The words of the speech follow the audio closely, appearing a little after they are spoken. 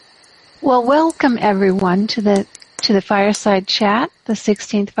Well, welcome everyone to the Fireside Chat, the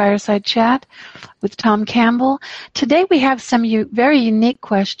 16th Fireside Chat with Tom Campbell. Today we have some very unique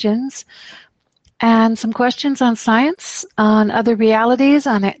questions and some questions on science, on other realities,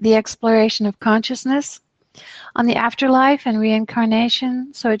 on the exploration of consciousness, on the afterlife and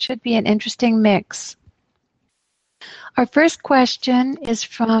reincarnation, so it should be an interesting mix. Our first question is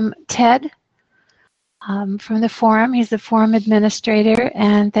from Ted. From the forum. He's the forum administrator,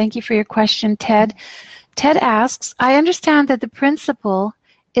 and thank you for your question, Ted. Ted asks, I understand that the principle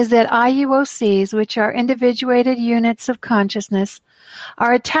is that IUOCs, which are individuated units of consciousness,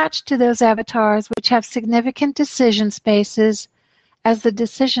 are attached to those avatars which have significant decision spaces as the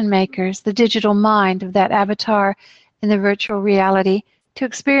decision makers, the digital mind of that avatar in the virtual reality, to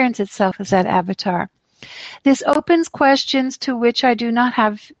experience itself as that avatar. This opens questions to which I do not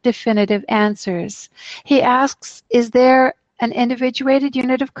have definitive answers. He asks, is there an individuated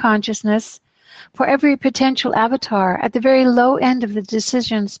unit of consciousness for every potential avatar at the very low end of the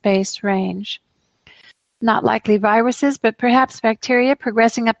decision space range? Not likely viruses, but perhaps bacteria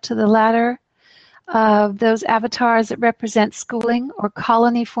progressing up to the ladder of those avatars that represent schooling or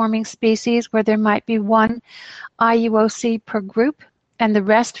colony-forming species where there might be one IUOC per group, and the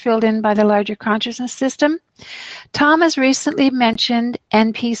rest filled in by the larger consciousness system. Tom has recently mentioned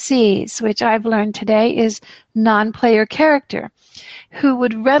NPCs, which I've learned today is non-player character, who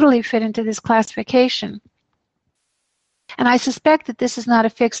would readily fit into this classification. And I suspect that this is not a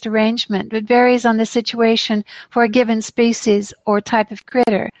fixed arrangement, but varies on the situation for a given species or type of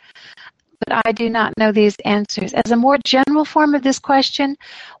critter. But I do not know these answers. As a more general form of this question,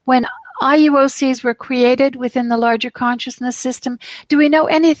 when IUOCs were created within the larger consciousness system, do we know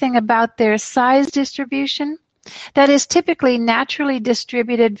anything about their size distribution? That is, typically naturally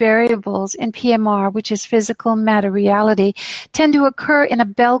distributed variables in PMR, which is physical matter reality, tend to occur in a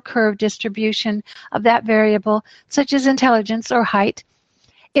bell curve distribution of that variable, such as intelligence or height.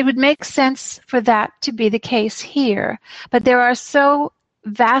 It would make sense for that to be the case here, but there are so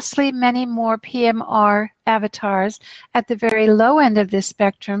vastly many more PMR avatars at the very low end of this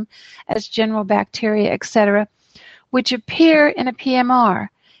spectrum as general bacteria, etc., which appear in a PMR.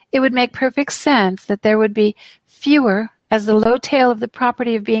 It would make perfect sense that there would be fewer as the low tail of the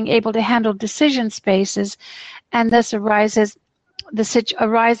property of being able to handle decision spaces, and thus arise the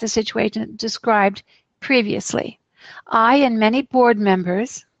situation described previously. I and many board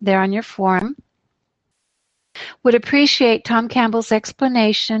members, they're on your forum, would appreciate Tom Campbell's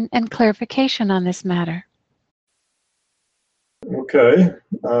explanation and clarification on this matter. Okay.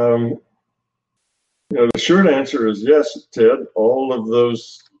 The short answer is yes, Ted. All of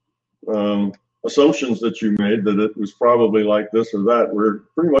those assumptions that you made, that it was probably like this or that, were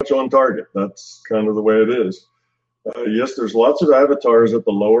pretty much on target. That's kind of the way it is. Yes, there's lots of avatars at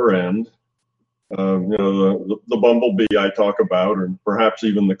the lower end. The bumblebee I talk about, or perhaps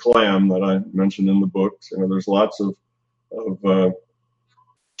even the clam that I mentioned in the books. There's lots of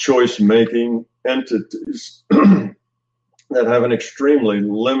choice-making entities that have an extremely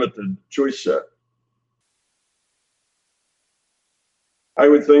limited choice set. I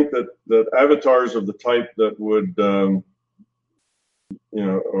would think that avatars of the type that would,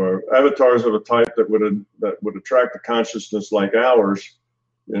 or avatars of a type that would attract a consciousness like ours,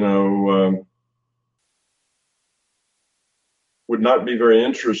 would not be very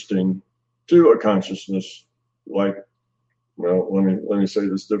interesting to a consciousness like, well, let me say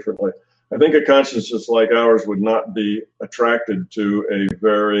this differently. I think a consciousness like ours would not be attracted to a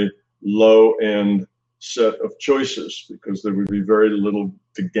very low-end set of choices, because there would be very little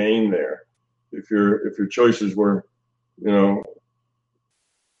to gain there. If your choices were, very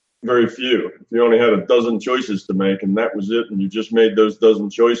few. If you only had a dozen choices to make and that was it, and you just made those dozen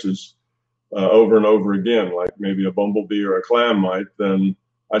choices over and over again, like maybe a bumblebee or a clam might, then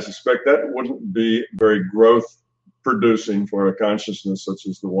I suspect that wouldn't be very growth producing for a consciousness such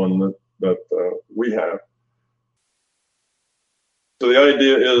as the one that we have. So the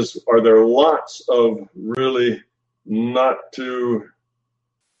idea is, are there lots of really not too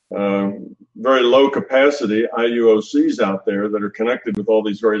very low capacity IUOCs out there that are connected with all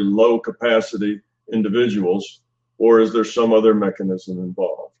these very low capacity individuals, or is there some other mechanism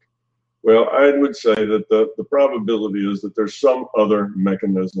involved? Well, I would say that the probability is that there's some other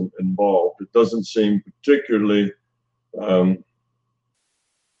mechanism involved. It doesn't seem particularly, when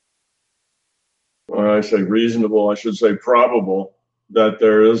I say reasonable, I should say probable, that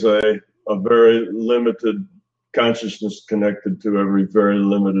there is a very limited consciousness connected to every very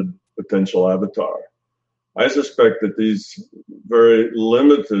limited potential avatar. I suspect that these very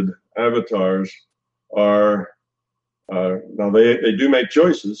limited avatars are Now, they do make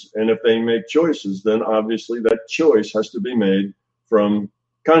choices, and if they make choices, then obviously that choice has to be made from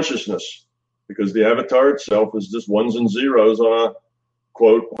consciousness, because the avatar itself is just ones and zeros on a,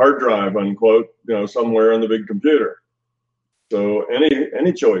 quote, hard drive, unquote, somewhere in the big computer. So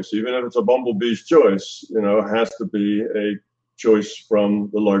any choice, even if it's a bumblebee's choice, has to be a choice from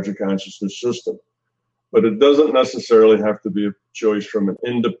the larger consciousness system. But it doesn't necessarily have to be a choice from an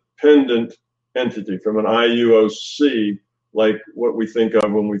independent entity, from an IUOC, like what we think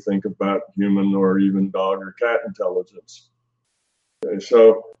of when we think about human or even dog or cat intelligence. Okay,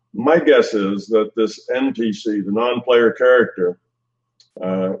 so my guess is that this NPC, the non-player character,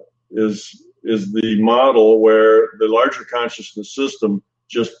 is the model where the larger consciousness system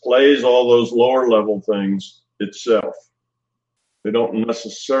just plays all those lower level things itself. They don't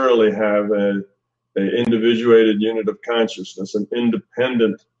necessarily have a individuated unit of consciousness, an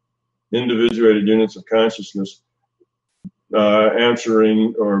independent individuated units of consciousness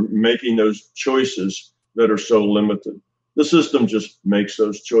answering or making those choices that are so limited. The system just makes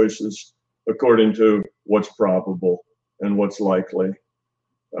those choices according to what's probable and what's likely.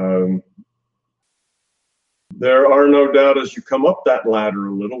 There are no doubt, as you come up that ladder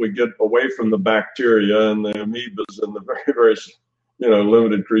a little, we get away from the bacteria and the amoebas and the very, very,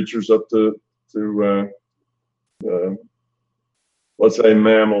 limited creatures up to let's say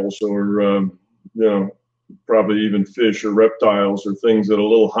mammals or, probably even fish or reptiles or things that are a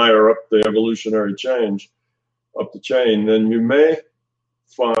little higher up the evolutionary up the chain, then you may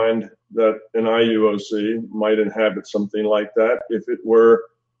find that an IUOC might inhabit something like that if it were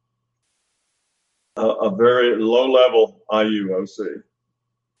a very low-level IUOC,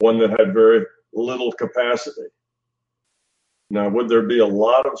 one that had very little capacity. Now, would there be a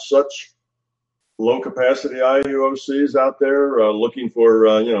lot of such low-capacity IUOCs out there looking for,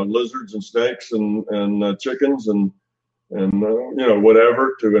 lizards and snakes and chickens and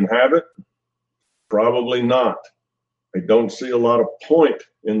whatever to inhabit? Probably not. I don't see a lot of point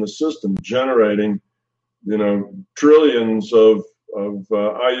in the system generating, trillions of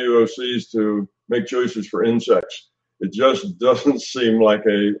IUOCs to make choices for insects. It just doesn't seem like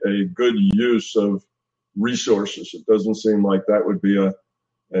a good use of resources. It doesn't seem like that would be a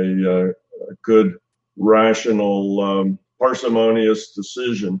good, rational, parsimonious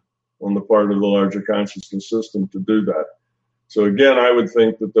decision on the part of the larger consciousness system to do that. So again, I would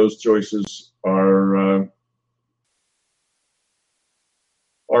think that those choices are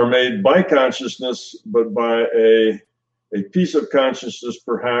made by consciousness, but by a piece of consciousness,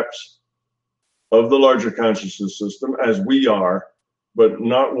 perhaps, of the larger consciousness system, as we are, but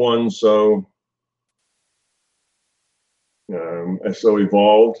not one so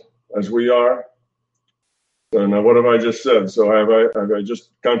evolved as we are. So now, what have I just said? So have I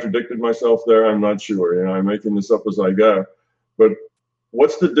just contradicted myself there? I'm not sure. I'm making this up as I go. But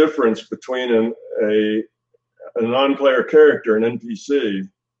what's the difference between a non-player character, an NPC,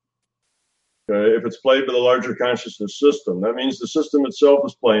 okay, if it's played by the larger consciousness system? That means the system itself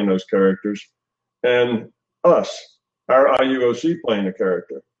is playing those characters, and us, our IUOC, playing a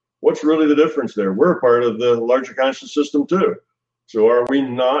character. What's really the difference there? We're a part of the larger consciousness system too. So are we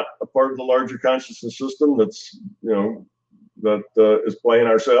not a part of the larger consciousness system that's, that is playing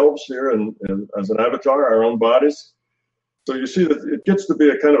ourselves here and as an avatar, our own bodies? So you see that it gets to be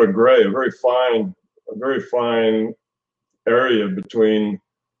a kind of a gray, a very fine area between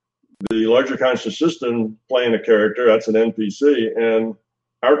the larger conscious system playing a character, that's an NPC, and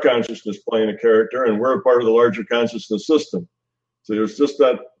our consciousness playing a character, and we're a part of the larger consciousness system. So there's just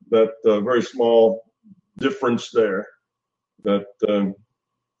that very small difference there that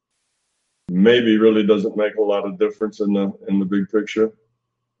maybe really doesn't make a lot of difference in the big picture.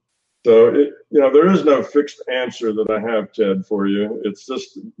 So there is no fixed answer that I have, Ted, for you. It's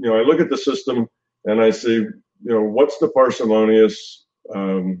just I look at the system and I see what's the parsimonious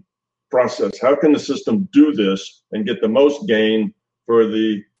process? How can the system do this and get the most gain for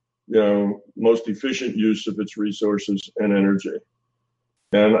the most efficient use of its resources and energy?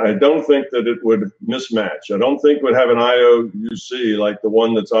 And I don't think that it would mismatch. I don't think it would have an IUOC like the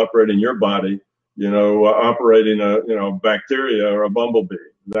one that's operating your body, operating a bacteria or a bumblebee.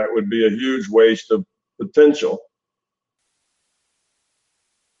 That would be a huge waste of potential.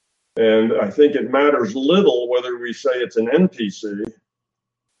 And I think it matters little whether we say it's an NPC.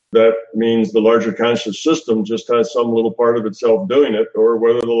 That means the larger conscious system just has some little part of itself doing it, or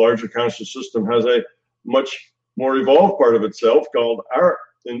whether the larger conscious system has a much more evolved part of itself called our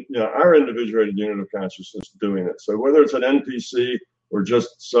individuated unit of consciousness doing it. So whether it's an NPC or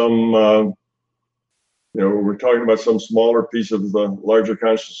just some, we're talking about some smaller piece of the larger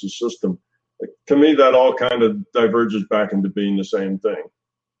consciousness system, To me, that all kind of diverges back into being the same thing.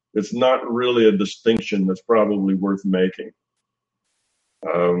 It's not really a distinction that's probably worth making.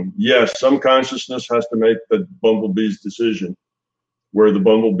 Yes, some consciousness has to make the bumblebee's decision, where the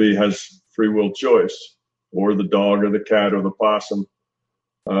bumblebee has free will choice, or the dog or the cat or the possum.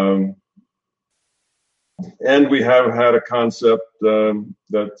 And we have had a concept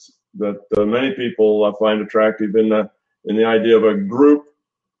that many people find attractive in the idea of a group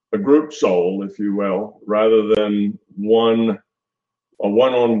soul, if you will, rather than a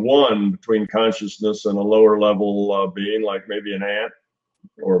one-on-one between consciousness and a lower level being, like maybe an ant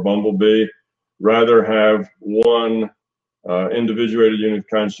or a bumblebee. Rather have one individuated unit of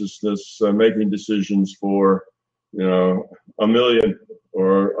consciousness making decisions for, you know, 1,000,000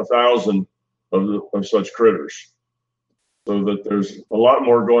 or 1,000 of such critters, so that there's a lot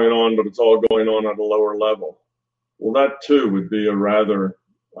more going on, but it's all going on at a lower level. Well, that too would be a rather,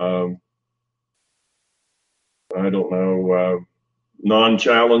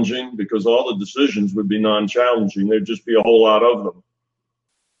 non-challenging, because all the decisions would be non-challenging. There'd just be a whole lot of them.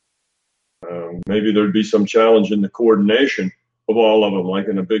 Maybe there'd be some challenge in the coordination of all of them, like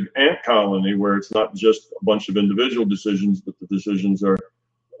in a big ant colony, where it's not just a bunch of individual decisions, but the decisions are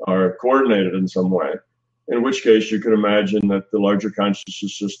coordinated in some way. In which case, you could imagine that the larger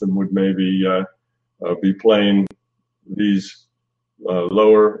consciousness system would maybe be playing these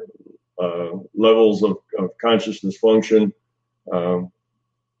lower levels of consciousness function,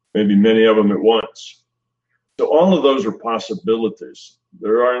 maybe many of them at once. So all of those are possibilities.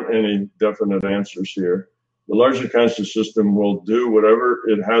 There aren't any definite answers here. The larger conscious system will do whatever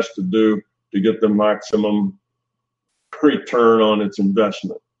it has to do to get the maximum return on its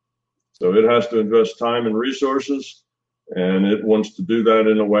investment. So it has to invest time and resources, and it wants to do that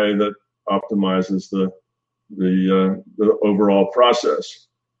in a way that optimizes the overall process.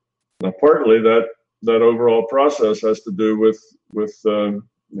 Now, partly that overall process has to do with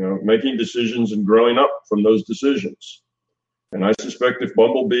making decisions and growing up from those decisions. And I suspect if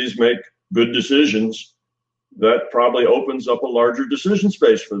bumblebees make good decisions, that probably opens up a larger decision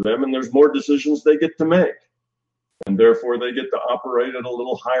space for them, and there's more decisions they get to make. And therefore, they get to operate at a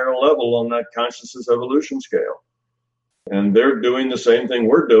little higher level on that consciousness evolution scale. And they're doing the same thing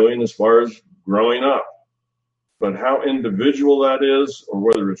we're doing as far as growing up. But how individual that is, or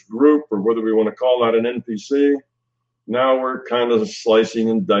whether it's group, or whether we want to call that an NPC, now we're kind of slicing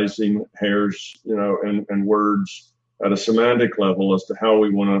and dicing hairs, and words at a semantic level as to how we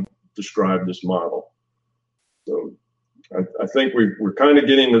want to describe this model. So I think we're kind of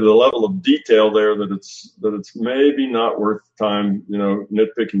getting to the level of detail there that it's maybe not worth time,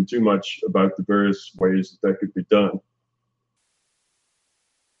 nitpicking too much about the various ways that could be done.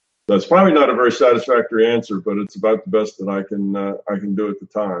 That's probably not a very satisfactory answer, but it's about the best that I can do at the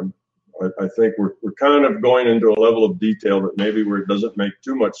time. I think we're kind of going into a level of detail that maybe where it doesn't make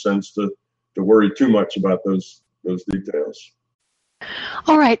too much sense to worry too much about those details.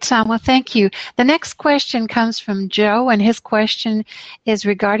 All right, Tom. Well, thank you. The next question comes from Joe, and his question is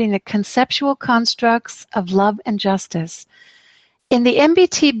regarding the conceptual constructs of love and justice. In the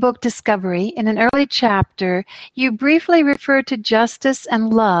MBT book Discovery, in an early chapter, you briefly refer to justice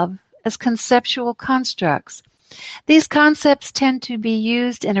and love as conceptual constructs. These concepts tend to be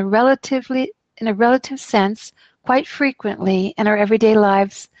used in a relative sense quite frequently in our everyday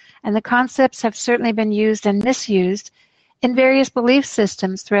lives, and the concepts have certainly been used and misused in various belief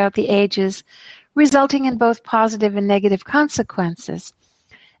systems throughout the ages, resulting in both positive and negative consequences,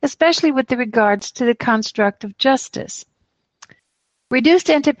 especially with regards to the construct of justice. Reduced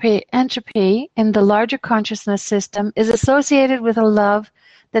entropy in the larger consciousness system is associated with a love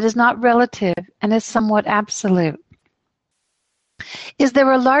that is not relative and is somewhat absolute. Is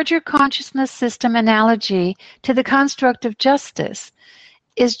there a larger consciousness system analogy to the construct of justice?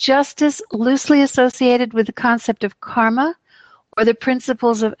 Is justice loosely associated with the concept of karma or the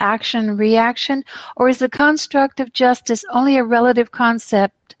principles of action and reaction, or is the construct of justice only a relative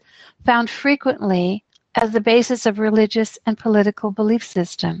concept found frequently as the basis of religious and political belief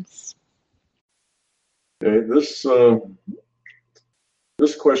systems? Okay,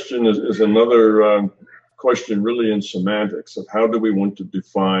 this question is another question really in semantics of how do we want to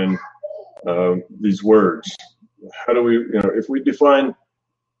define these words. How do we, if we define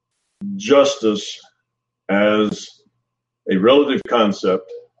justice as a relative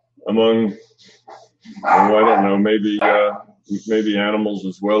concept among, I don't know, maybe animals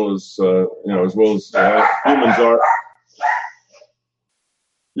as well as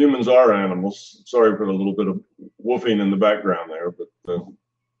humans are animals. Sorry for the little bit of woofing in the background there, but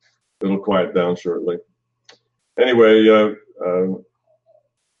it'll quiet down shortly. Anyway,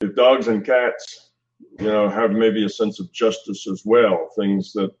 if dogs and cats, have maybe a sense of justice as well,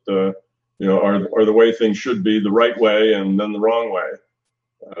 things that, are the way things should be, the right way and then the wrong way.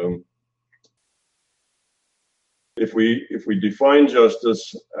 If we define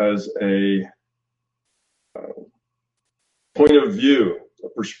justice as a point of view, a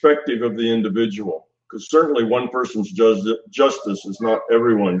perspective of the individual, because certainly one person's justice is not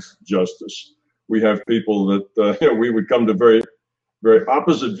everyone's justice. We have people that we would come to very, very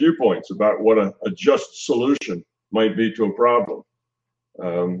opposite viewpoints about what a just solution might be to a problem.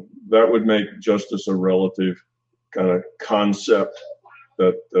 That would make justice a relative kind of concept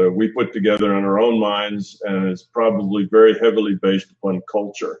that we put together in our own minds, and is probably very heavily based upon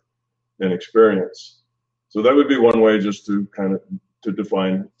culture and experience. So that would be one way just to to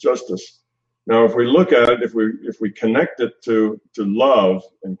define justice. Now, if we look at it, if we connect it to love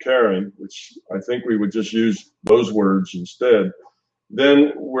and caring, which I think we would just use those words instead,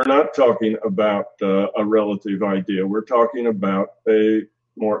 then we're not talking about a relative idea. We're talking about a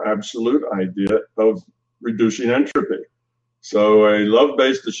more absolute idea of reducing entropy. So a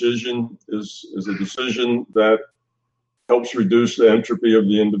love-based decision is a decision that helps reduce the entropy of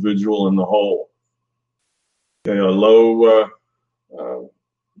the individual and the whole. Okay, a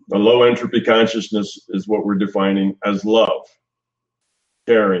low entropy consciousness is what we're defining as love,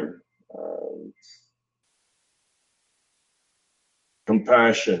 caring,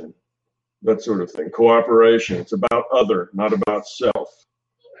 compassion, that sort of thing, cooperation. It's about other, not about self.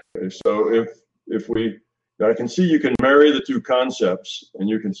 Okay, so I can see you can marry the two concepts, and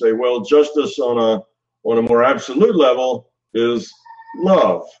you can say, well, justice on a more absolute level is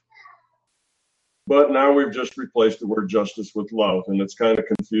love. But now we've just replaced the word justice with love, and it's kind of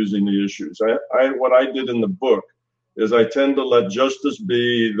confusing the issues. What I did in the book is I tend to let justice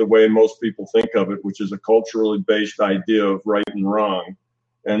be the way most people think of it, which is a culturally based idea of right and wrong,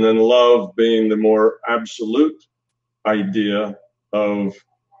 and then love being the more absolute idea of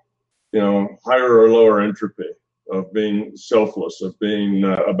higher or lower entropy, of being selfless, of being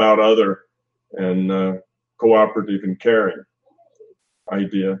about other, and cooperative and caring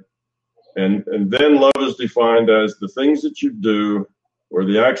idea. And then love is defined as the things that you do, or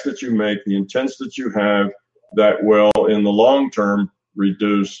the acts that you make, the intents that you have, that will, in the long term,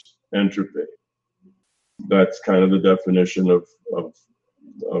 reduce entropy. That's kind of the definition of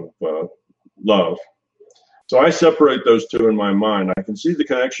love. So I separate those two in my mind. I can see the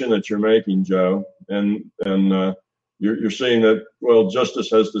connection that you're making, Joe, and you're seeing that, well, justice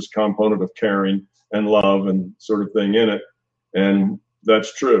has this component of caring and love and sort of thing in it, and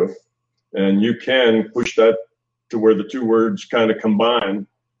that's true. And you can push that to where the two words kind of combine,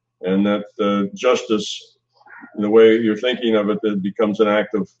 and that justice, the way you're thinking of it, it becomes an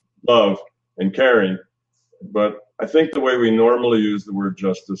act of love and caring. But I think the way we normally use the word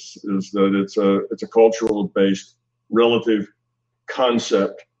justice is that it's a cultural-based relative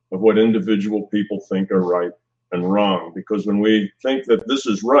concept of what individual people think are right and wrong. Because when we think that this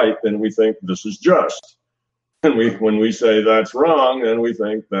is right, then we think this is just. And when we say that's wrong, then we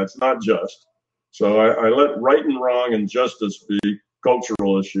think that's not just. So I let right and wrong and justice be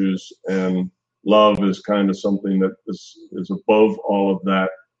cultural issues, and love is kind of something that is above all of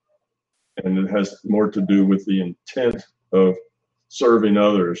that. And it has more to do with the intent of serving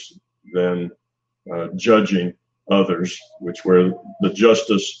others than judging others, where the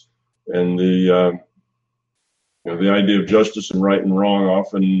justice and the idea of justice and right and wrong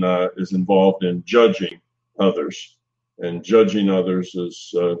often is involved in judging others, and judging others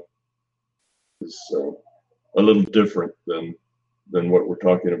is a little different than what we're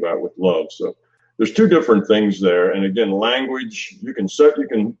talking about with love. So there's two different things there, and again, language, you can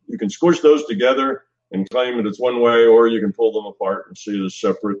squish those together and claim that it's one way, or you can pull them apart and see it as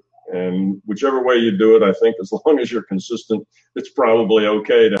separate. And whichever way you do it, I think as long as you're consistent, it's probably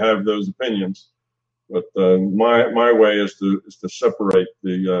okay to have those opinions. But my way is to separate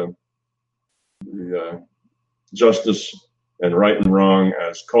the justice and right and wrong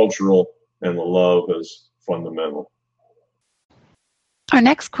as cultural, and the love as fundamental. Our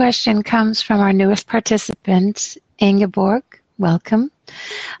next question comes from our newest participant, Ingeborg. Welcome.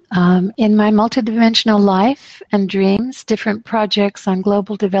 In my multidimensional life and dreams, different projects on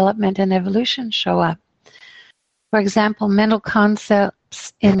global development and evolution show up. For example, mental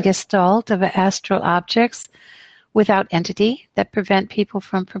concepts in Gestalt of astral objects without entity that prevent people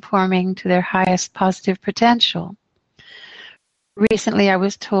from performing to their highest positive potential. Recently, I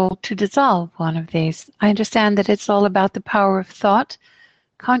was told to dissolve one of these. I understand that it's all about the power of thought,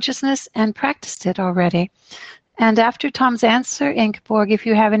 consciousness, and practiced it already. And after Tom's answer, Ingeborg, if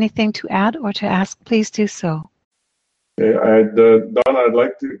you have anything to add or to ask, please do so. Okay, Donna, I'd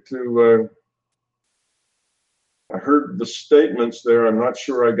like to I heard the statements there. I'm not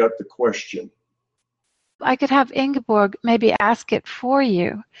sure I got the question. I could have Ingeborg maybe ask it for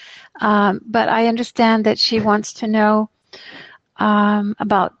you, but I understand that she wants to know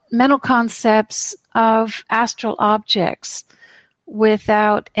about mental concepts of astral objects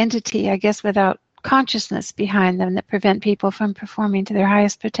without entity, I guess without consciousness behind them, that prevent people from performing to their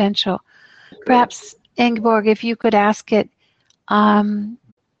highest potential. Okay. Perhaps, Ingeborg, if you could ask it.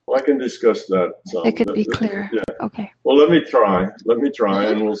 Well, I can discuss that. It could be clear. Yeah. Okay. Well, let me try,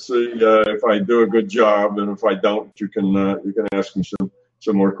 and we'll see if I do a good job, and if I don't, you can ask me some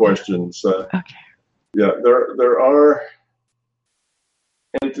more questions. Okay. Yeah, there are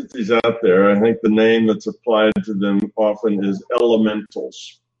entities out there. I think the name that's applied to them often is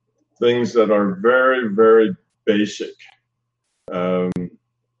elementals, things that are very, very basic.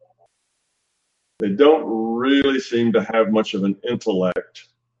 They don't really seem to have much of an intellect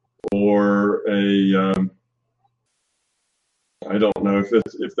or a I don't know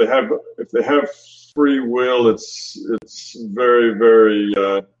if they have free will. It's very, very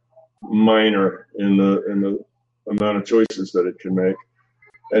minor in the amount of choices that it can make,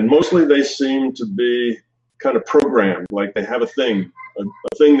 and mostly they seem to be kind of programmed, like they have a thing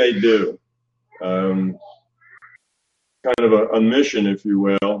they do, kind of a mission, if you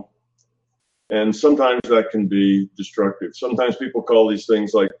will. And sometimes that can be destructive. Sometimes people call these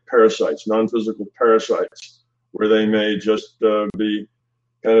things like parasites, non-physical parasites, where they may just be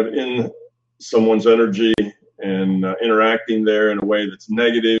kind of in someone's energy and interacting there in a way that's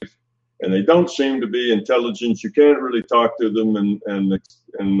negative, and they don't seem to be intelligent. You can't really talk to them and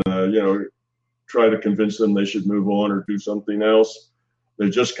try to convince them they should move on or do something else. They're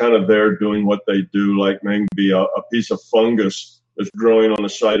just kind of there doing what they do, like maybe a piece of fungus that's growing on the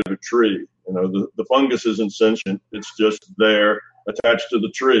side of a tree. The fungus isn't sentient. It's just there, attached to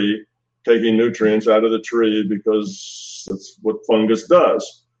the tree, taking nutrients out of the tree because that's what fungus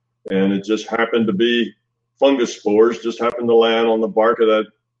does. And it just happened to be fungus spores just happened to land on the bark of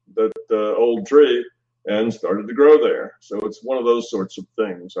that old tree and started to grow there. So it's one of those sorts of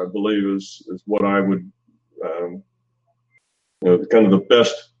things, I believe, is what I would, kind of the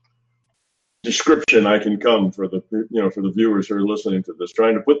best description I can come for the viewers who are listening to this,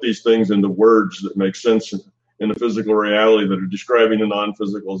 trying to put these things into words that make sense in the physical reality that are describing the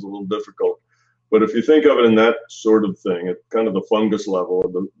non-physical is a little difficult. But if you think of it in that sort of thing, at kind of the fungus level, or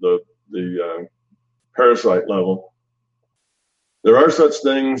the parasite level, there are such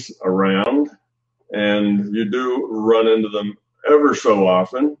things around, and you do run into them ever so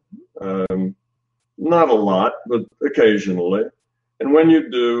often. Not a lot, but occasionally. And when you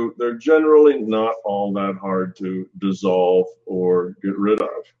do, they're generally not all that hard to dissolve or get rid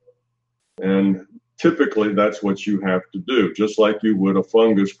of. And typically that's what you have to do, just like you would a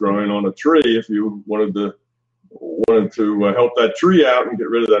fungus growing on a tree. If you wanted to help that tree out and get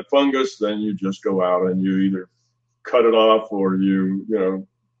rid of that fungus, then you just go out and you either cut it off or you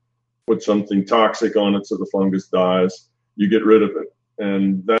put something toxic on it so the fungus dies. You get rid of it.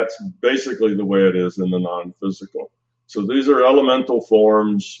 And that's basically the way it is in the non-physical. So these are elemental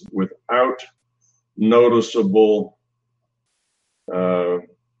forms without noticeable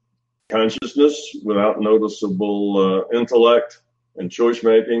consciousness, without noticeable intellect and choice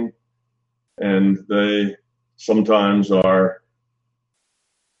making, and they sometimes are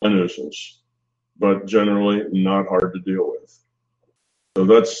a nuisance, but generally not hard to deal with. So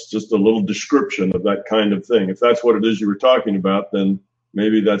that's just a little description of that kind of thing. If that's what it is you were talking about, then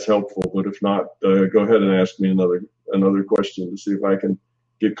maybe that's helpful. But if not, go ahead and ask me another question to see if I can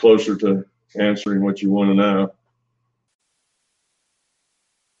get closer to answering what you want to know.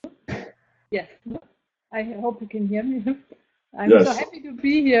 Yes, I hope you can hear me. I'm Yes. So happy to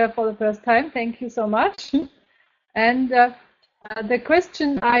be here for the first time. Thank you so much. And the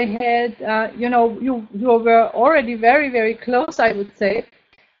question I had, you were already very, very close, I would say.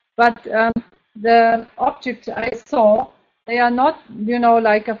 But the objects I saw, they are not,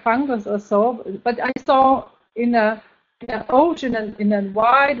 like a fungus or so. But I saw in an ocean, in a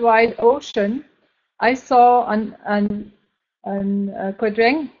wide ocean, I saw an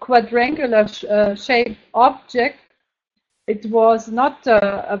quadrangular shaped object. It was not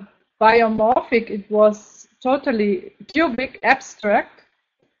a biomorphic, it was totally cubic, abstract,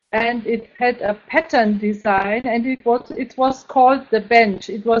 and it had a pattern design, and it was called the bench.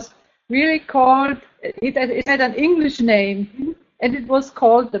 It was really called, it had an English name, and it was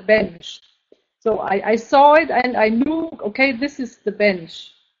called the bench. So I saw it and I knew, okay, this is the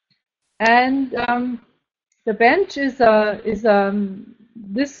bench. And the bench is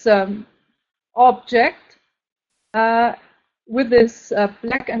this object, with this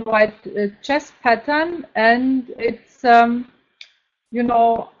black and white chess pattern, and it's you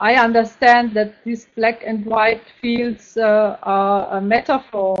know, I understand that these black and white fields are a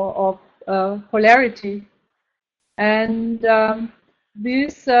metaphor of polarity, and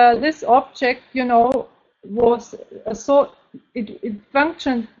this object, you know, was it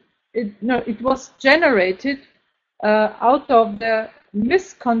functioned. It was generated out of the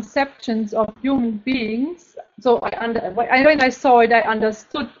misconceptions of human beings. So when I saw it, I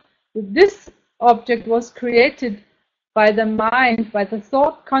understood that this object was created by the mind, by the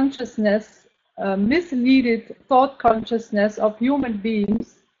thought consciousness, misleaded thought consciousness of human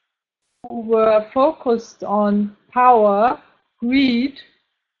beings who were focused on power, greed,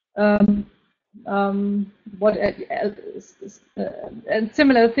 and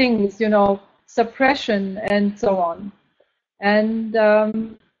similar things, you know, suppression and so on. And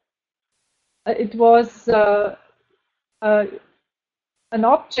it was an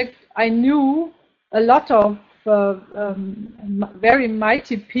object I knew a lot of very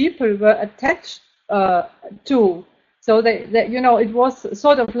mighty people were attached to. So they, you know, it was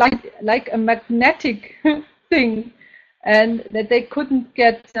sort of like a magnetic thing, and that they couldn't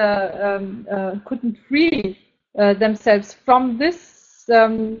get couldn't free themselves from this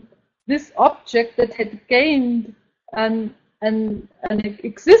this object that had gained an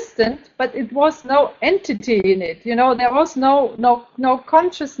existence, but it was no entity in it. You know, there was no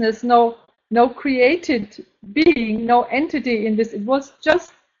consciousness, no created being, no entity in this. It was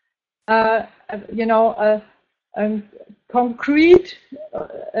just you know, a concrete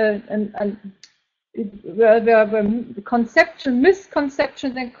were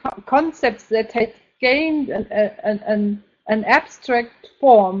misconceptions and concepts that had gained an abstract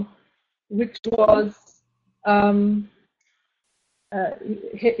form, which was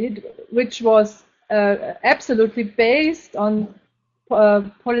absolutely based on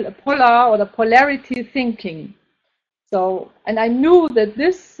polar or the polarity thinking. So, and I knew that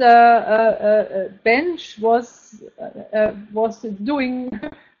this bench was doing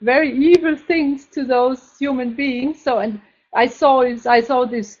very evil things to those human beings. So, and I saw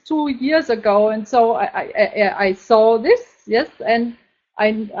this 2 years ago, and so I saw this, yes, and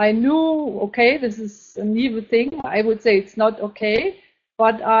I knew, okay, this is an evil thing. I would say it's not okay,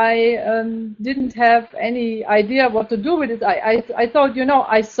 but I didn't have any idea what to do with it. I thought, you know,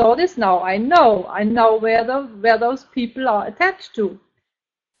 I saw this now. I know where those people are attached to.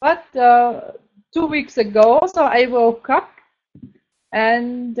 But 2 weeks ago, so I woke up,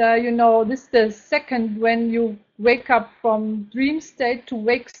 and you know, this is the second when you wake up from dream state to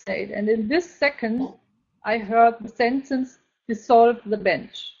wake state, and in this second, I heard the sentence, "Dissolve the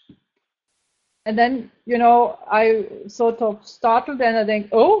bench." And then, you know, I sort of startled, and I think,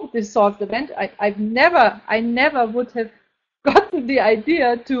 oh, dissolve the bench. I never would have gotten the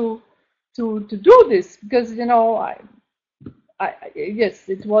idea to do this, because, you know, yes,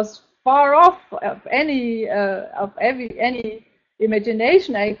 it was far off of any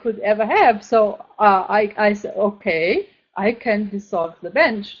imagination I could ever have. So I said, okay, I can dissolve the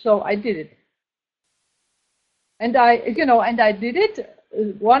bench. So I did it. And I did it.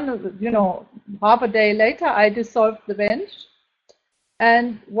 Half a day later, I dissolved the bench.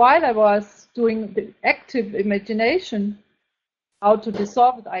 And while I was doing the active imagination, how to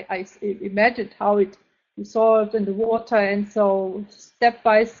dissolve it, I imagined how it dissolved in the water, and so step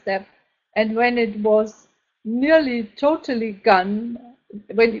by step. And when it was nearly totally gone,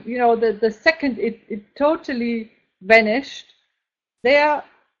 when, you know, the second it totally vanished, there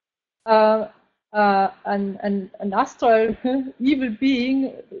an astral evil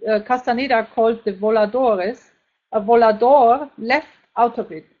being, Castaneda called the voladores, a volador left out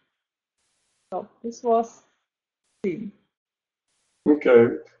of it. So this was the theme.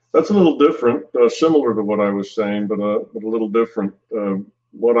 Okay, that's a little different, similar to what I was saying, but a little different.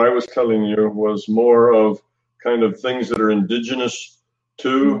 What I was telling you was more of kind of things that are indigenous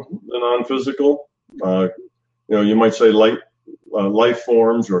to the non-physical. You know, you might say life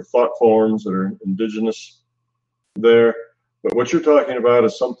forms or thought forms that are indigenous there. But what you're talking about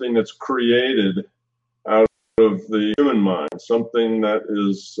is something that's created out of the human mind, something that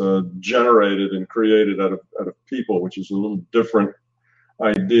is generated and created out of people, which is a little different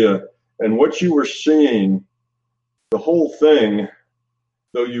idea. And what you were seeing, the whole thing,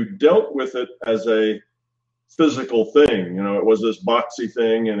 though you dealt with it as a physical thing, you know, it was this boxy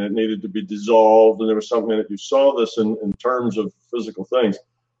thing and it needed to be dissolved, and there was something that you saw this in terms of physical things.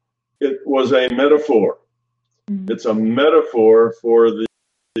 It was a metaphor. It's a metaphor for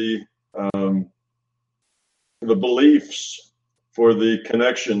the beliefs for the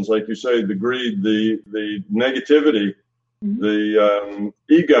connections, like you say, the greed, the negativity, the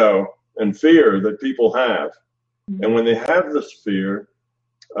ego and fear that people have. And when they have this fear,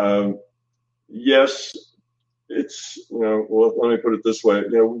 yes, it's, well, let me put it this way.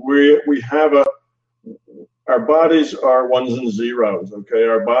 We have our bodies are ones and zeros, okay?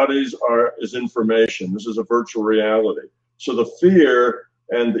 Our bodies is information. This is a virtual reality. So the fear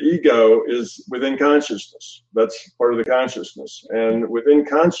and the ego is within consciousness. That's part of the consciousness. And within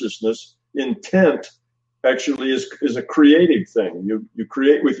consciousness, intent actually is a creative thing. You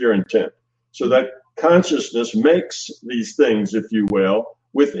create with your intent. So that consciousness makes these things, if you will,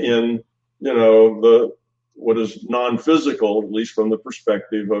 within, what is non-physical, at least from the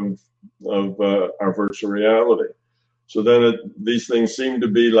perspective of our virtual reality. So then these things seem to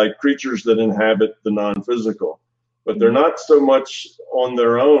be like creatures that inhabit the non-physical. But they're not so much on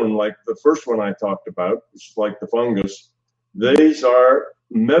their own, like the first one I talked about, which is like the fungus. These are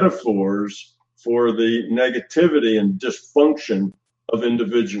metaphors for the negativity and dysfunction of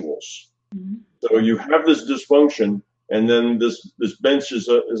individuals. So you have this dysfunction, and then this bench is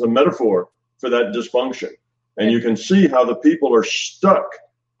a metaphor for that dysfunction. And you can see how the people are stuck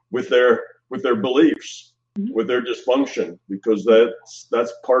with their beliefs, with their dysfunction, because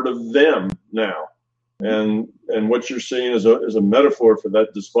that's part of them now. And what you're seeing is a metaphor for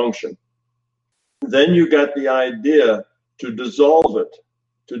that dysfunction. Then you got the idea to dissolve it,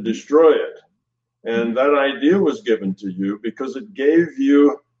 to destroy it. And that idea was given to you because it gave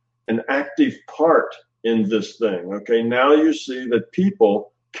you an active part in this thing. Okay, now you see that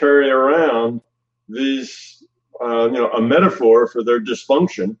people carry around these, a metaphor for their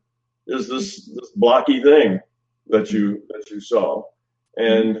dysfunction is this blocky thing that you saw.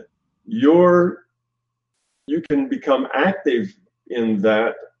 And you can become active in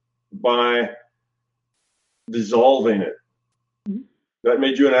that by dissolving it. That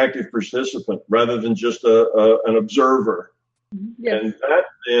made you an active participant rather than just an observer. Yes. And that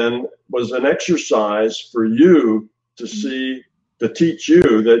then was an exercise for you to see, to teach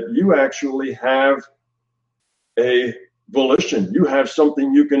you that you actually have a volition. You have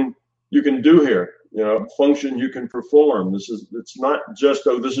something you can do here, function you can perform. It's not just,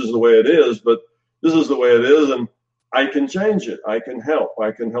 this is the way it is, but this is the way it is, and I can change it. I can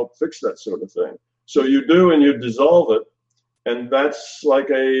help fix that sort of thing. So you do, and you dissolve it. And that's like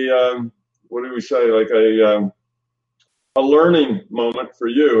what do we say? Like a learning moment for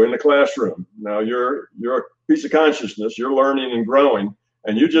you in the classroom. Now you're a piece of consciousness. You're learning and growing,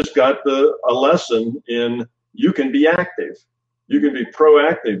 and you just got a lesson in you can be active. You can be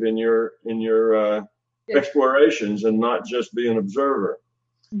proactive in your explorations and not just be an observer.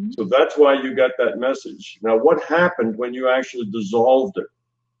 So that's why you got that message. Now, what happened when you actually dissolved it?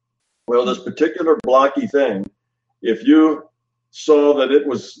 Well, this particular blocky thing, if you saw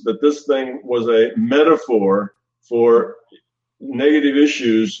that this thing was a metaphor for negative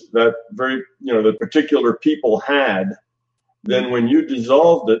issues that the particular people had, then when you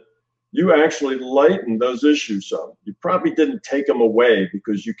dissolved it, you actually lightened those issues some. You probably didn't take them away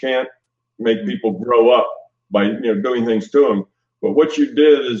because you can't make people grow up by doing things to them. But what you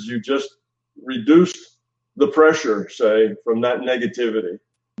did is you just reduced the pressure, say, from that negativity.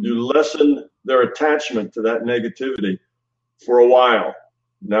 You lessened their attachment to that negativity for a while.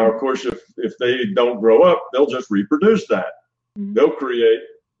 Now, of course, if they don't grow up, they'll just reproduce that. They'll create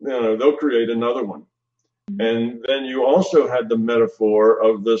another one. And then you also had the metaphor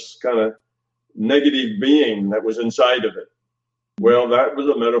of this kind of negative being that was inside of it. Well, that was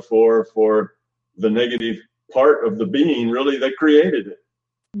a metaphor for the negative part of the being, really, that created it.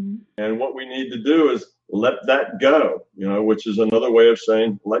 And what we need to do is let that go, which is another way of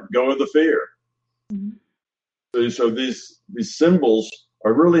saying let go of the fear. So these symbols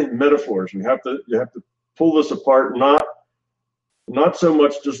are really metaphors. You have to pull this apart, not so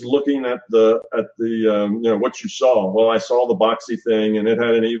much just looking at the what you saw. Well, I saw the boxy thing and it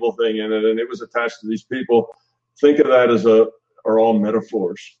had an evil thing in it and it was attached to these people. Think of that as are all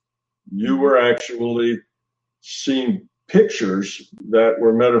metaphors. You were actually seeing pictures that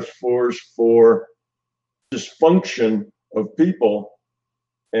were metaphors for dysfunction of people,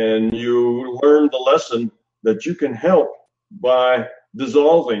 and you learned the lesson that you can help by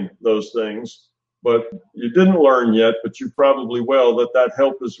dissolving those things. But you didn't learn yet, but you probably will, that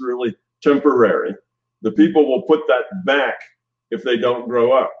help is really temporary. The people will put that back if they don't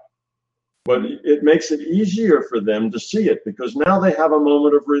grow up. But it makes it easier for them to see it because now they have a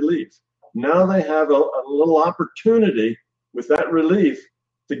moment of relief. Now they have a little opportunity with that relief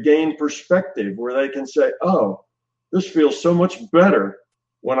to gain perspective where they can say, oh, this feels so much better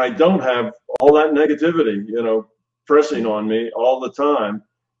when I don't have all that negativity, pressing on me all the time.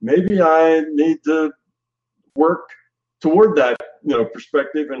 Maybe I need to work toward that,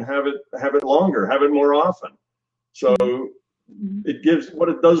 perspective and have it longer, have it more often. So it gives, what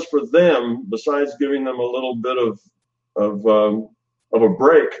it does for them, besides giving them a little bit of a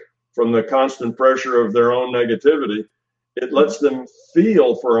break from the constant pressure of their own negativity, it lets them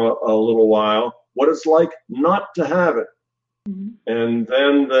feel for a little while what it's like not to have it. And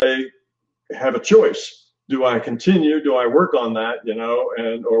then they have a choice. Do I continue? Do I work on that,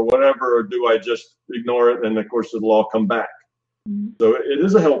 or whatever, or do I just ignore it? And of course, it'll all come back. So it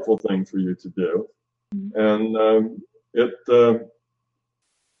is a helpful thing for you to do. And it's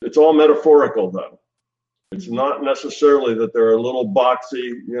all metaphorical, though. It's not necessarily that there are little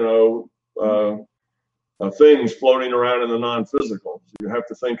boxy, things floating around in the non-physical. So you have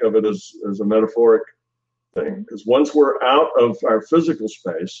to think of it as a metaphoric thing. Because once we're out of our physical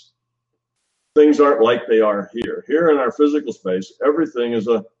space, things aren't like they are here. Here in our physical space, everything is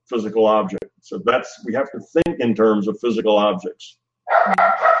a physical object. So we have to think in terms of physical objects.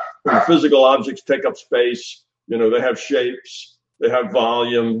 When the physical objects take up space, they have shapes, they have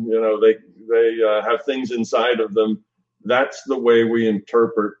volume, they have things inside of them. That's the way we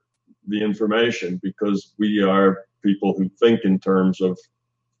interpret the information, because we are people who think in terms of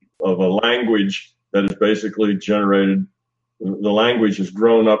a language that is basically generated. The language has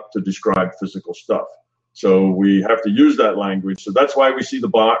grown up to describe physical stuff. So we have to use that language. So that's why we see the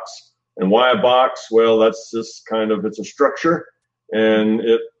box. And why a box? Well, that's just it's a structure, and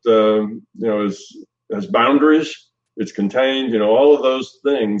it has boundaries. It's contained. All of those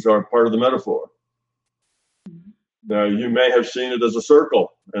things are part of the metaphor. Now, you may have seen it as a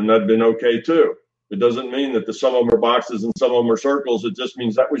circle, and that'd been okay too. It doesn't mean that some of them are boxes and some of them are circles. It just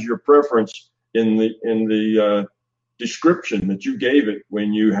means that was your preference in the description that you gave it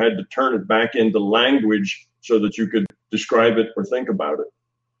when you had to turn it back into language so that you could describe it or think about it.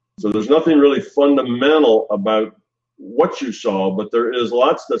 So there's nothing really fundamental about what you saw, but there is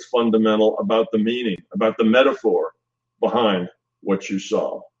lots that's fundamental about the meaning, about the metaphor behind what you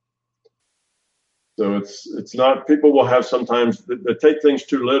saw. So it's not, people will have sometimes, they take things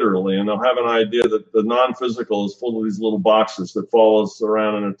too literally, and they'll have an idea that the non-physical is full of these little boxes that follow us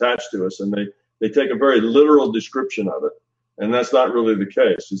around and attach to us, and they take a very literal description of it. And that's not really the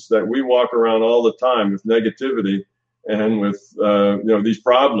case. It's that we walk around all the time with negativity and with these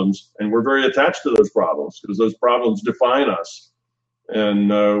problems, and we're very attached to those problems because those problems define us,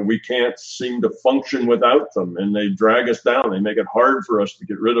 and we can't seem to function without them, and they drag us down. They make it hard for us to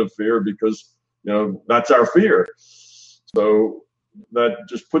get rid of fear because that's our fear. So that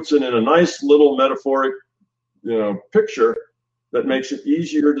just puts it in a nice little metaphoric picture that makes it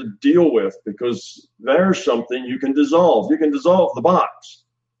easier to deal with, because there's something you can dissolve. You can dissolve the box.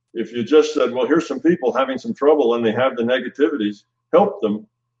 If you just said, well, here's some people having some trouble and they have the negativities, help them.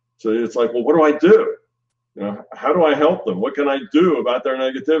 So it's like, well, what do I do? How do I help them? What can I do about their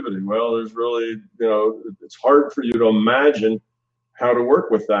negativity? Well, there's really, it's hard for you to imagine how to work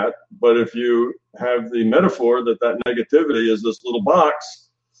with that. But if you have the metaphor that negativity is this little box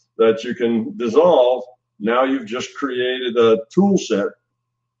that you can dissolve, now you've just created a tool set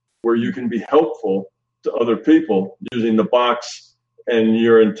where you can be helpful to other people using the box and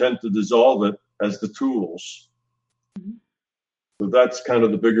your intent to dissolve it as the tools. So that's kind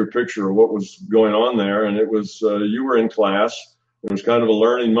of the bigger picture of what was going on there. And it was, you were in class. It was kind of a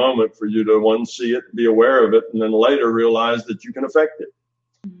learning moment for you to, see it, be aware of it, and then later realize that you can affect it.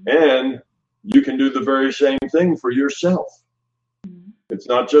 And you can do the very same thing for yourself. It's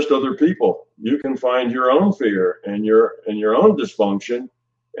not just other people. You can find your own fear and your own dysfunction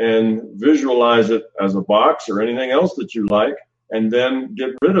and visualize it as a box or anything else that you like, and then get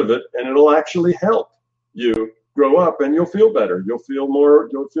rid of it, and it'll actually help you grow up, and you'll feel better. You'll feel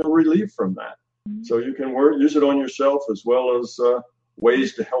relief from that. So you can use it on yourself as well as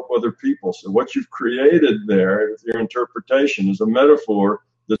ways to help other people. So what you've created there, your interpretation, is a metaphor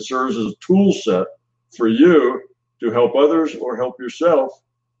that serves as a tool set for you to help others or help yourself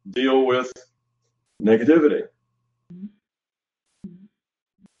deal with negativity.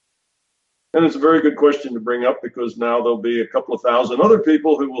 And it's a very good question to bring up, because now there'll be a couple of thousand other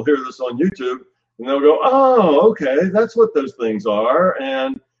people who will hear this on YouTube, and they'll go, oh, okay, that's what those things are.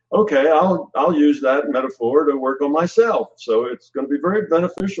 And okay, I'll use that metaphor to work on myself. So it's going to be very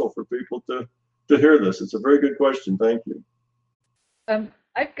beneficial for people to hear this. It's a very good question. Thank you.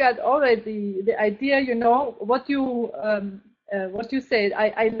 I've got already the idea, what you said.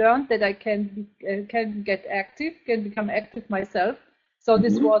 I learned that I can get active, can become active myself. So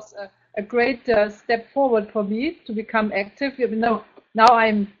this was a great step forward for me to become active. Now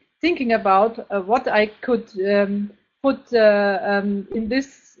I'm thinking about what I could put in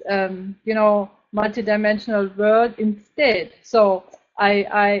this, multidimensional world instead. So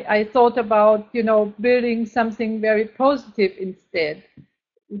I thought about, building something very positive instead.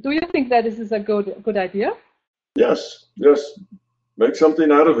 Do you think that this is a good idea? Yes, yes. Make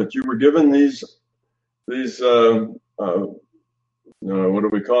something out of it. You were given these what do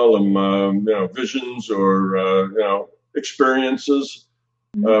we call them? Visions or experiences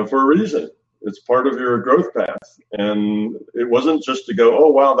for a reason. It's part of your growth path, and it wasn't just to go, oh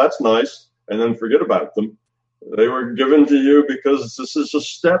wow, that's nice, and then forget about them. They were given to you because this is a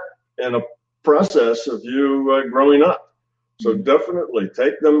step in a process of you growing up. So definitely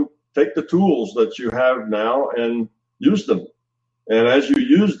take the tools that you have now and use them. And as you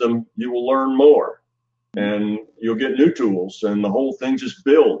use them, you will learn more, and you'll get new tools, and the whole thing just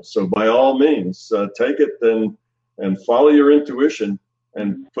builds. So by all means, take it and follow your intuition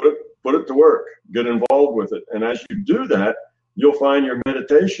and put it to work. Get involved with it. And as you do that, you'll find your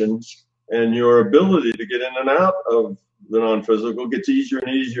meditations and your ability to get in and out of the non-physical gets easier and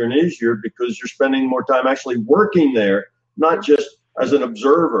easier and easier because you're spending more time actually working there, not just as an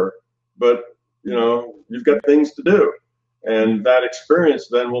observer, but you've got things to do. And that experience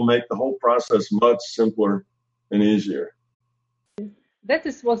then will make the whole process much simpler and easier. That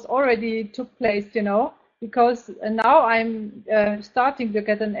was already took place, because now I'm starting to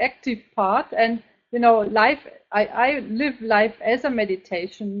get an active part, and life. I live life as a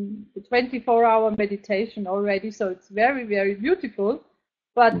meditation, 24-hour meditation already, so it's very, very beautiful.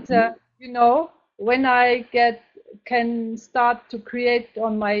 But when I can start to create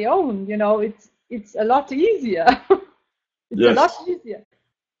on my own, it's a lot easier. It's a lot easier.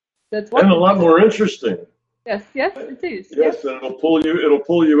 That's what. And a lot more interesting. Yes, it is. Yes, and it'll pull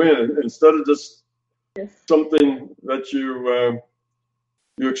you in instead of just something that you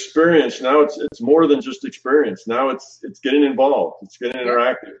experience. Now it's more than just experience. Now it's getting involved. It's getting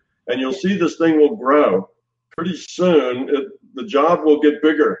interactive, and you'll see this thing will grow. Pretty soon, the job will get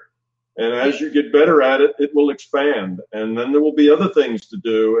bigger, and as you get better at it, it will expand, and then there will be other things to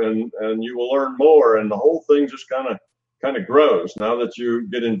do, and you will learn more, and the whole thing just kind of grows. Now that you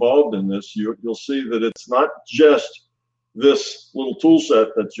get involved in this, you'll see that it's not just this little tool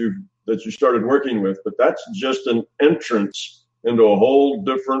set that you started working with, but that's just an entrance into a whole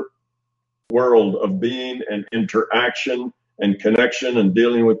different world of being and interaction and connection and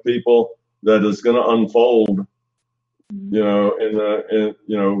dealing with people that is going to unfold,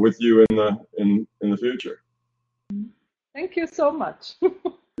 with you in the future. Thank you so much.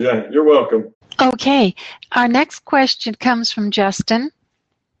 Yeah, you're welcome. Okay, our next question comes from Justin.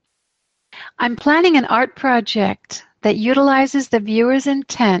 I'm planning an art project that utilizes the viewer's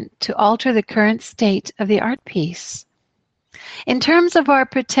intent to alter the current state of the art piece. In terms of our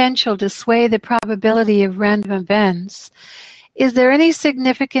potential to sway the probability of random events, is there any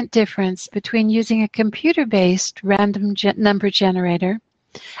significant difference between using a computer-based random number generator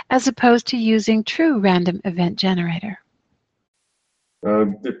as opposed to using true random event generator?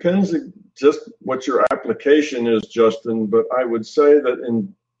 Depends just what your application is, Justin, but I would say that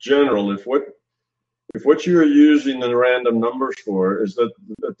in general, if what you're using the random numbers for is that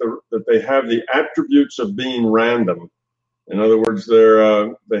they have the attributes of being random. In other words,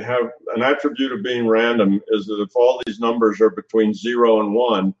 they have an attribute of being random is that if all these numbers are between 0 and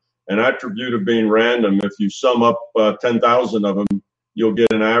 1, an attribute of being random, if you sum up 10,000 of them, you'll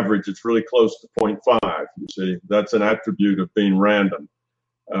get an average. It's really close to 0.5. You see, that's an attribute of being random.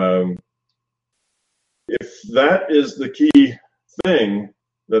 If that is the key thing,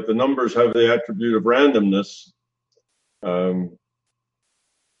 that the numbers have the attribute of randomness,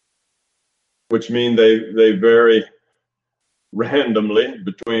 which mean they vary randomly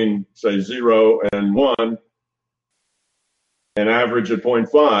between, say, 0 and 1, and average at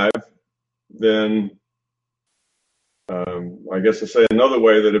 0.5, then I guess to say another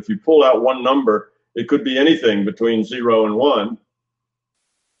way that if you pull out one number, it could be anything between 0 and 1,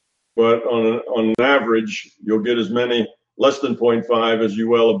 but on an average, you'll get as many less than 0.5 as you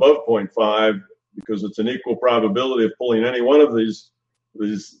will above 0.5, because it's an equal probability of pulling any one of these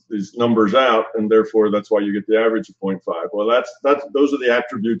numbers out, and therefore that's why you get the average of 0.5. Well, those are the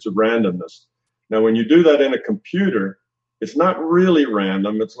attributes of randomness. Now, when you do that in a computer, it's not really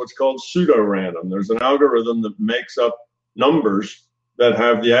random. It's what's called pseudo-random. There's an algorithm that makes up numbers that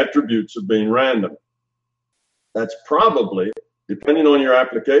have the attributes of being random. That's probably, depending on your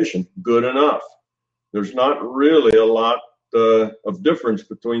application, good enough. There's not really a lot of difference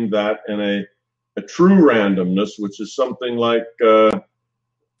between that and a true randomness, which is something like a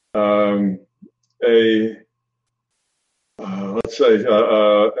let's say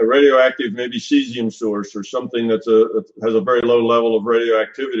a radioactive, maybe cesium source or something that has a very low level of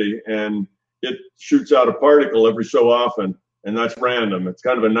radioactivity, and it shoots out a particle every so often, and that's random. It's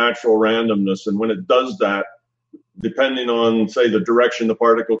kind of a natural randomness, and when it does that, depending on, say, the direction the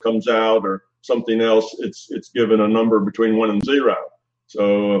particle comes out or something else, it's given a number between 1 and 0.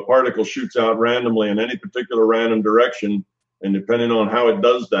 So a particle shoots out randomly in any particular random direction, and depending on how it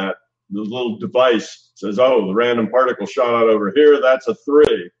does that, the little device says, oh, the random particle shot out over here, that's a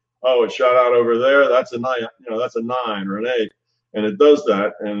 3. Oh, it shot out over there, that's a 9, that's a 9 or an 8. And it does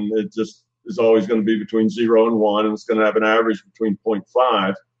that, and it just is always going to be between 0 and 1, and it's going to have an average between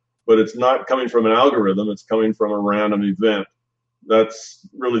 0.5, but it's not coming from an algorithm, it's coming from a random event. That's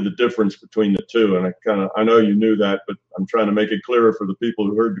really the difference between the two. And I know you knew that, but I'm trying to make it clearer for the people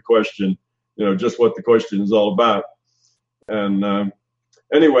who heard the question, just what the question is all about. And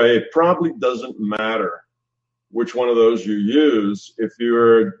anyway, it probably doesn't matter which one of those you use if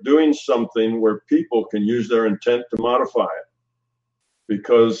you're doing something where people can use their intent to modify it,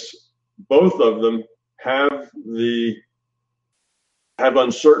 because both of them have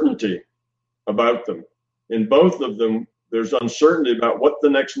uncertainty about them. In both of them, there's uncertainty about what the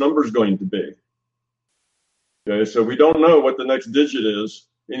next number is going to be. Okay, so we don't know what the next digit is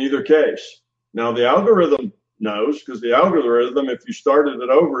in either case. Now, the algorithm knows, because the algorithm, if you started it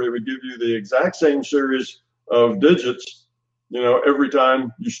over, it would give you the exact same series of digits, every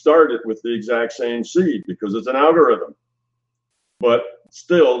time you start it with the exact same seed, because it's an algorithm. But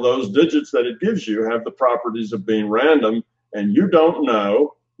still, those digits that it gives you have the properties of being random, and you don't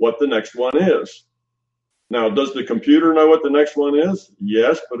know what the next one is. Now, does the computer know what the next one is?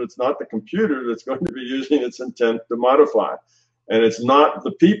 Yes, but it's not the computer that's going to be using its intent to modify. And it's not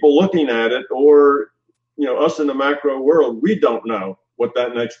the people looking at it, or us in the macro world. We don't know what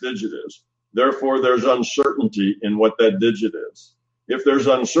that next digit is. Therefore, there's uncertainty in what that digit is. If there's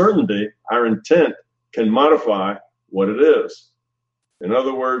uncertainty, our intent can modify what it is. In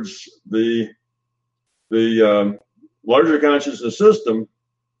other words, the larger consciousness system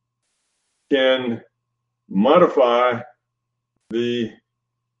can modify the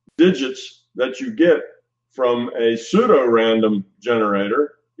digits that you get from a pseudo-random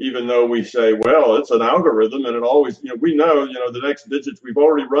generator, even though we say, well, it's an algorithm and it always, we know, the next digits, we've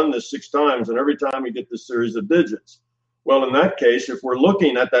already run this 6 times, and every time we get this series of digits. Well, in that case, if we're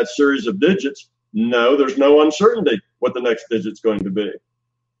looking at that series of digits, no, there's no uncertainty what the next digit's going to be.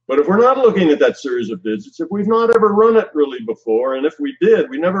 But if we're not looking at that series of digits, if we've not ever run it really before, and if we did,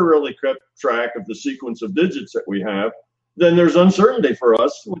 we never really kept track of the sequence of digits that we have, then there's uncertainty for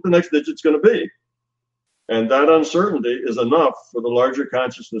us what the next digit's going to be. And that uncertainty is enough for the larger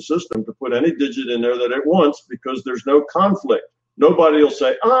consciousness system to put any digit in there that it wants, because there's no conflict. Nobody will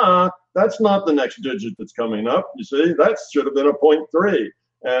say, that's not the next digit that's coming up. You see, that should have been a 0.3.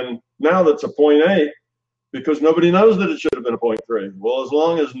 And now that's a 0.8. Because nobody knows that it should have been a 0.3. Well, as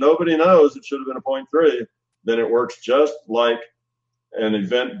long as nobody knows it should have been a 0.3, then it works just like an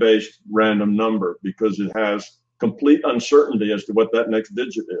event-based random number, because it has complete uncertainty as to what that next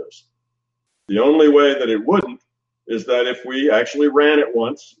digit is. The only way that it wouldn't is that if we actually ran it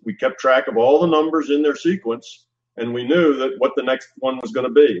once, we kept track of all the numbers in their sequence, and we knew that what the next one was going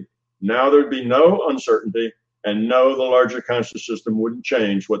to be. Now there'd be no uncertainty. And no, the larger conscious system wouldn't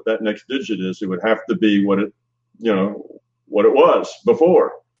change what that next digit is. It would have to be what it was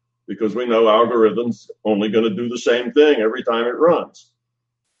before, because we know algorithms only going to do the same thing every time it runs.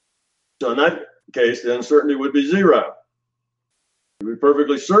 So in that case, the uncertainty would be 0. You'd be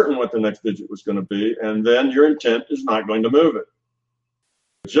perfectly certain what the next digit was going to be, and then your intent is not going to move it.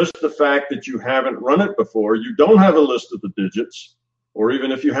 Just the fact that you haven't run it before, you don't have a list of the digits. Or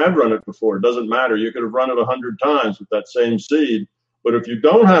even if you had run it before, it doesn't matter. You could have run it 100 times with that same seed. But if you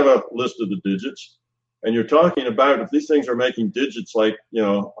don't have a list of the digits, and you're talking about, if these things are making digits like,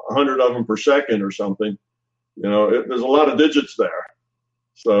 100 of them per second or something, there's a lot of digits there.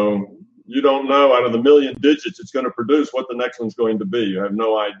 So you don't know out of the million digits it's going to produce what the next one's going to be. You have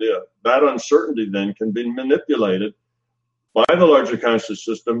no idea. That uncertainty then can be manipulated by the larger conscious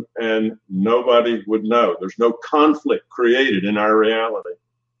system, and nobody would know. There's no conflict created in our reality,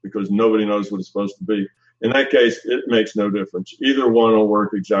 because nobody knows what it's supposed to be. In that case, it makes no difference. Either one will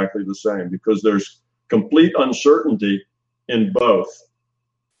work exactly the same, because there's complete uncertainty in both.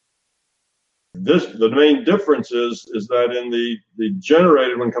 The main difference is that in the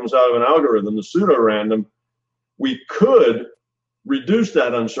generated, when it comes out of an algorithm, the pseudo-random, we could reduce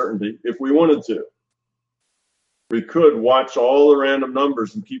that uncertainty if we wanted to. We could watch all the random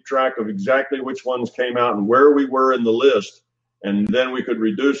numbers and keep track of exactly which ones came out and where we were in the list, and then we could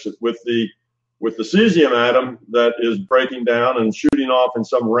reduce it. With the With the cesium atom that is breaking down and shooting off in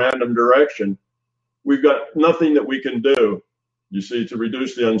some random direction, we've got nothing that we can do, you see, to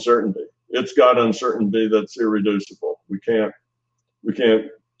reduce the uncertainty. It's got uncertainty that's irreducible. We can't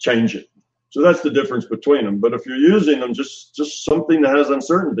change it. So that's the difference between them. But if you're using them just something that has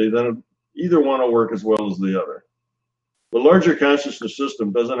uncertainty, then either one will work as well as the other. The larger consciousness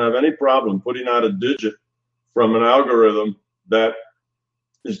system doesn't have any problem putting out a digit from an algorithm that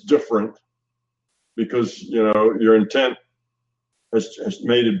is different because, you know, your intent has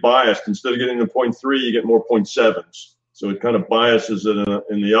made it biased. Instead of getting the 0.3, you get more 0.7s. So it kind of biases it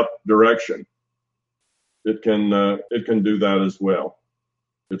in the up direction. It can do that as well.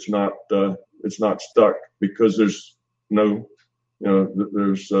 It's not stuck because there's no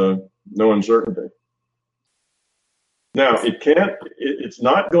uncertainty. Now it's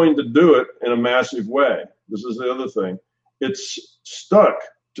not going to do it in a massive way. This is the other thing. It's stuck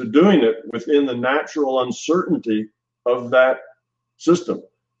to doing it within the natural uncertainty of that system.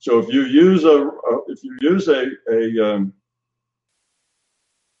 So if you use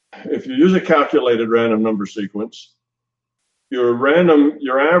a calculated random number sequence,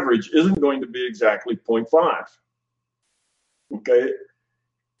 your average isn't going to be exactly 0.5. Okay.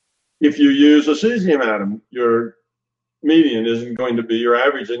 If you use a cesium atom, your median isn't going to be, your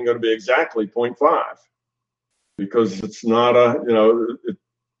average isn't going to be exactly 0.5 because it's not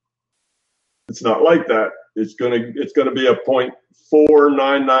it's not like that. It's going to be a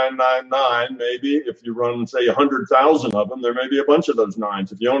 0.49999 maybe. If you run, say, 100,000 of them, there may be a bunch of those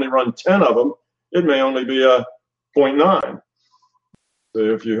nines. If you only run 10 of them, it may only be a 0.9.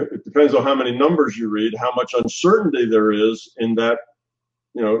 So it depends on how many numbers you read, how much uncertainty there is in that,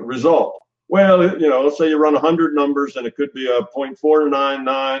 result. Well, let's say you run 100 numbers and it could be a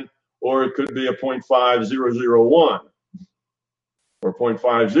 0.499 or it could be a 0.5001 or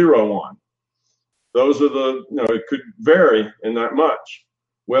 0.501. Those are it could vary in that much.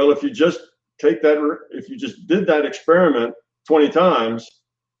 Well, if you just did that experiment 20 times,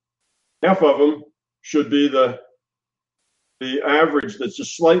 half of them should be the average that's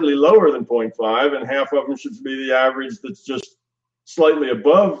just slightly lower than 0.5, and half of them should be the average that's just slightly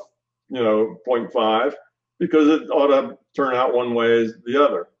above, 0.5, because it ought to turn out one way as the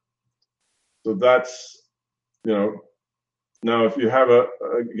other. So that's, now if you have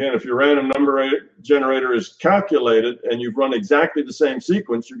if your random number generator is calculated and you've run exactly the same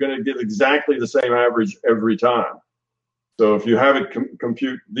sequence, you're going to get exactly the same average every time. So if you have it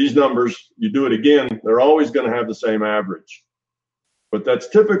compute these numbers, you do it again, they're always going to have the same average. But that's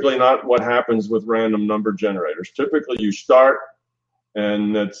typically not what happens with random number generators. Typically you start,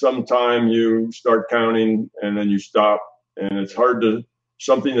 and at some time you start counting and then you stop, and it's hard to,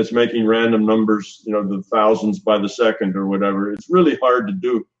 something that's making random numbers, the thousands by the second or whatever, it's really hard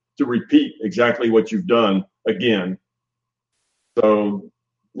to repeat exactly what you've done again. So,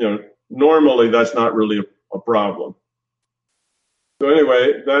 normally that's not really a problem. So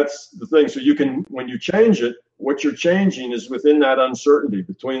anyway, that's the thing. So you can, when you change it, what you're changing is within that uncertainty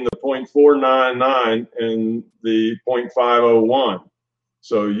between the 0.499 and the 0.501.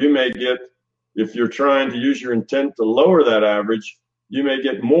 So you may get, if you're trying to use your intent to lower that average, you may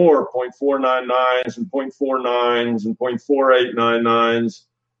get more 0.499s and 0.49s and 0.4899s,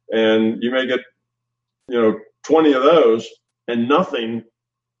 and you may get, 20 of those and nothing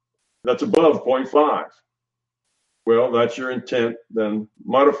that's above 0.5. Well, that's your intent, then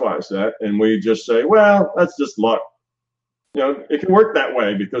modifies that, and we just say, well, that's just luck. It can work that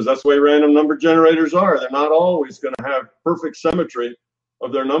way because that's the way random number generators are. They're not always going to have perfect symmetry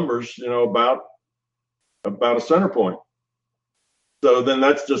of their numbers, about a center point. So then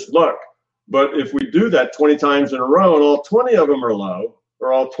that's just luck. But if we do that 20 times in a row and all 20 of them are low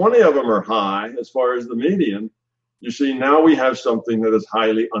or all 20 of them are high as far as the median, you see now we have something that is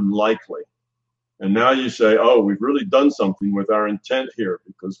highly unlikely. And now you say, oh, we've really done something with our intent here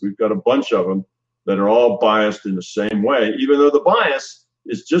because we've got a bunch of them that are all biased in the same way, even though the bias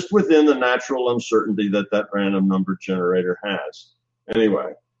is just within the natural uncertainty that random number generator has.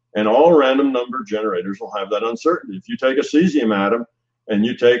 Anyway, and all random number generators will have that uncertainty. If you take a cesium atom and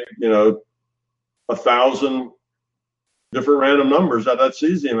you take, 1,000 different random numbers out of that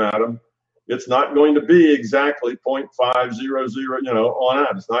cesium atom, it's not going to be exactly 0.500, on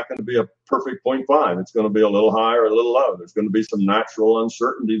out. It's not going to be a perfect 0.5. It's going to be a little high or a little low. There's going to be some natural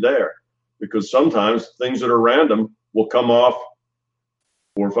uncertainty there because sometimes things that are random will come off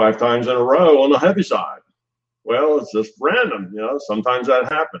 4 or 5 times in a row on the heavy side. Well, it's just random, sometimes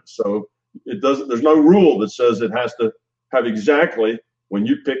that happens. So there's no rule that says it has to have exactly, when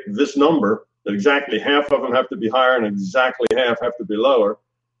you pick this number, that exactly half of them have to be higher and exactly half have to be lower.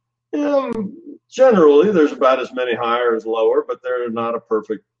 Generally, there's about as many higher as lower, but they're not a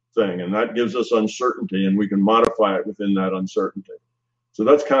perfect thing, and that gives us uncertainty, and we can modify it within that uncertainty. So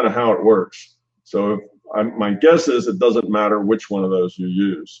that's kind of how it works. So my guess is it doesn't matter which one of those you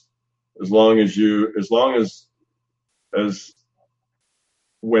use, as long as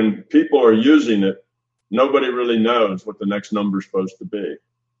when people are using it, nobody really knows what the next number is supposed to be.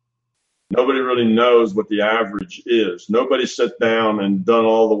 Nobody really knows what the average is. Nobody sat down and done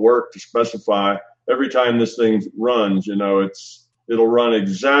all the work to specify every time this thing runs, it'll run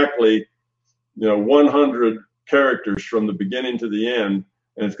exactly, 100 characters from the beginning to the end,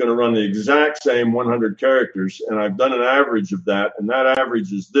 and it's going to run the exact same 100 characters. And I've done an average of that, and that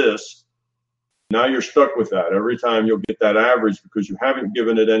average is this. Now you're stuck with that. Every time you'll get that average because you haven't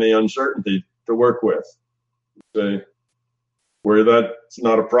given it any uncertainty to work with. See? Where that's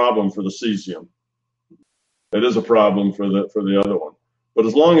not a problem for the cesium. It is a problem for the other one. But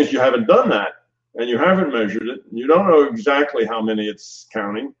as long as you haven't done that and you haven't measured it, you don't know exactly how many it's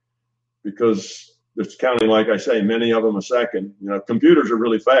counting, because it's counting, like I say, many of them a second. Computers are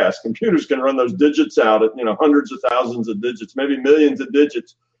really fast. Computers can run those digits out at, hundreds of thousands of digits, maybe millions of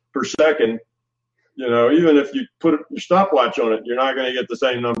digits per second. Even if you put your stopwatch on it, you're not going to get the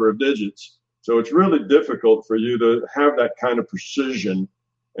same number of digits. So it's really difficult for you to have that kind of precision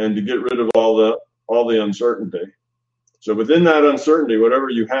and to get rid of all the uncertainty. So within that uncertainty, whatever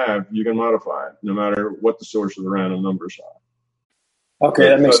you have, you can modify it, no matter what the source of the random numbers are. Okay,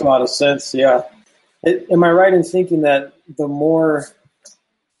 that makes a lot of sense, yeah. Am I right in thinking that the more,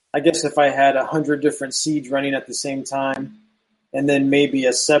 I guess if I had 100 different seeds running at the same time, and then maybe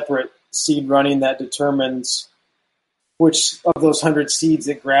a separate seed running that determines which of those 100 seeds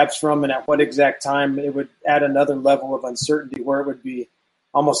it grabs from and at what exact time, it would add another level of uncertainty where it would be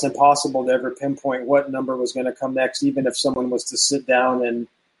almost impossible to ever pinpoint what number was going to come next, even if someone was to sit down and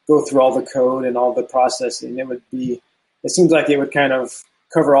go through all the code and all the processing. It seems like it would kind of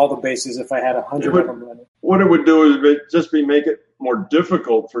cover all the bases if I had 100 of them running. What it would do is just make it more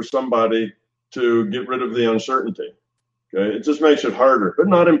difficult for somebody to get rid of the uncertainty. Okay, it just makes it harder, but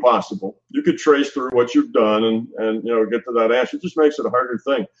not impossible. You could trace through what you've done and get to that answer. It just makes it a harder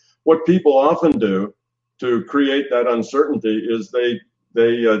thing. What people often do to create that uncertainty is they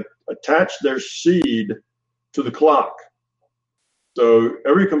attach their seed to the clock. So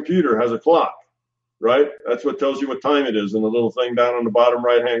every computer has a clock, right? That's what tells you what time it is. And the little thing down on the bottom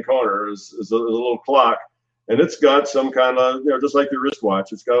right-hand corner is a little clock. And it's got some kind of, just like your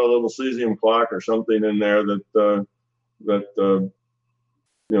wristwatch, it's got a little cesium clock or something in there that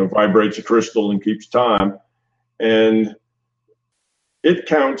vibrates a crystal and keeps time, and it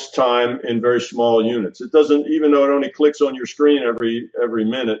counts time in very small units. It doesn't, even though it only clicks on your screen every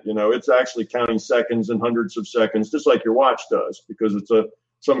minute, it's actually counting seconds and hundreds of seconds, just like your watch does, because it's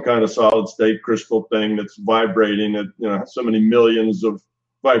some kind of solid state crystal thing that's vibrating at so many millions of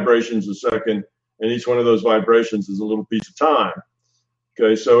vibrations a second, and each one of those vibrations is a little piece of time.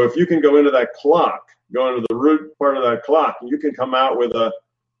 Okay, so if you can go into that clock, go into the root part of that clock, and you can come out with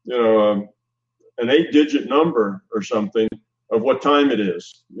an 8-digit number or something of what time it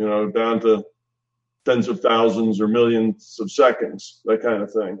is, down to tens of thousands or millions of seconds, that kind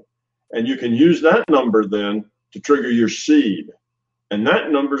of thing. And you can use that number then to trigger your seed. And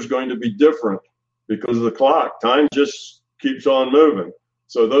that number is going to be different because of the clock. Time just keeps on moving.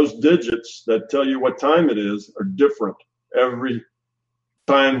 So those digits that tell you what time it is are different every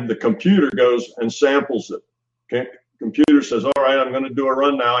time the computer goes and samples it. Okay? Computer says, all right, I'm going to do a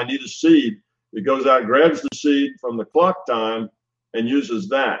run now. I need a seed. It goes out, grabs the seed from the clock time and uses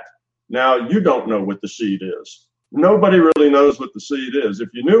that. Now, you don't know what the seed is. Nobody really knows what the seed is. If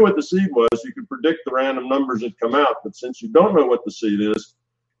you knew what the seed was, you could predict the random numbers that come out. But since you don't know what the seed is,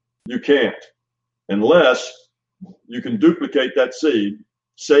 you can't, unless you can duplicate that seed,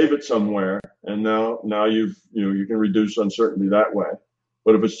 save it somewhere, and now you can reduce uncertainty that way.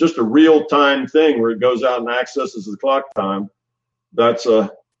 But if it's just a real-time thing where it goes out and accesses the clock time,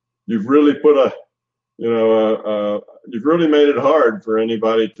 you've really you've really made it hard for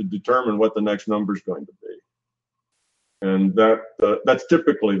anybody to determine what the next number is going to be. And that's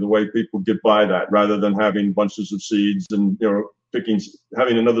typically the way people get by that, rather than having bunches of seeds and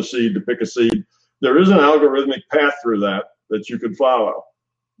having another seed to pick a seed. There is an algorithmic path through that you could follow.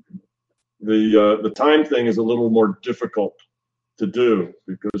 The time thing is a little more difficult to do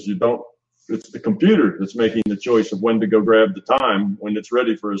because it's the computer that's making the choice of when to go grab the time when it's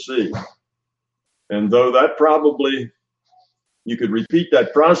ready for a seed. And though that probably, you could repeat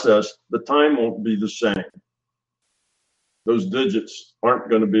that process, the time won't be the same. Those digits aren't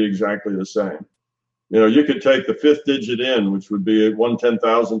going to be exactly the same. You could take the fifth digit in, which would be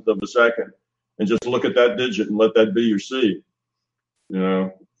 1/10,000th of a second, and just look at that digit and let that be your seed.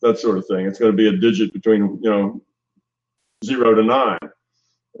 That sort of thing. It's going to be a digit between 0 to 9,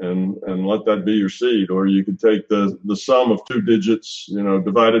 and let that be your seed. Or you could take the sum of two digits,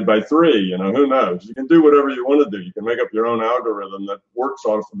 divided by 3. Who knows? You can do whatever you want to do. You can make up your own algorithm that works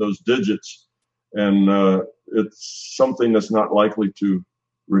off of those digits, and it's something that's not likely to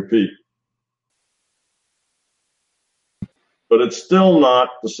repeat. But it's still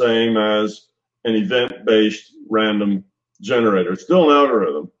not the same as an event-based random generator. It's still an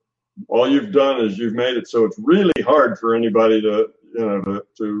algorithm. All you've done is you've made it so it's really hard for anybody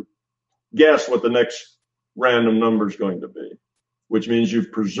to guess what the next random number is going to be, which means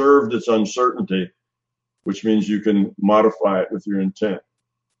you've preserved its uncertainty, which means you can modify it with your intent.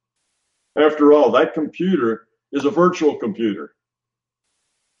 After all, that computer is a virtual computer.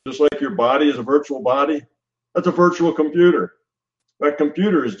 Just like your body is a virtual body, that's a virtual computer. That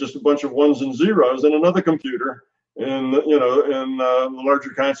computer is just a bunch of ones and zeros in another computer in the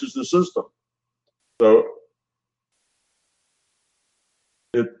larger consciousness system. So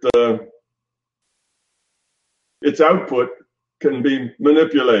its output can be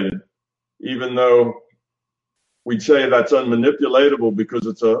manipulated, even though we'd say that's unmanipulatable because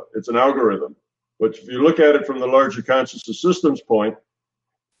it's an algorithm. But if you look at it from the larger consciousness system's point,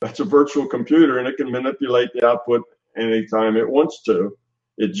 that's a virtual computer, and it can manipulate the output anytime it wants to.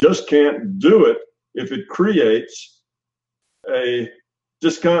 It just can't do it if it creates a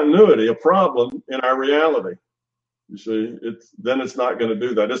discontinuity, a problem in our reality. You see, then it's not going to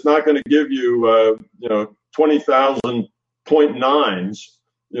do that. It's not going to give you 20,000 0.9s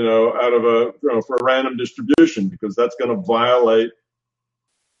out of for a random distribution, because that's going to violate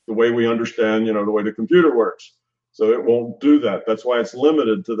the way we understand the way the computer works. So it won't do that. That's why it's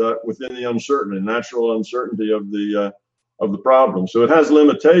limited to that within the uncertainty, natural uncertainty of the problem. So it has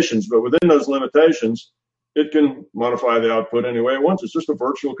limitations, but within those limitations, it can modify the output any way it wants. It's just a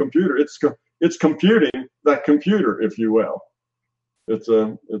virtual computer. It's computing that computer, if you will.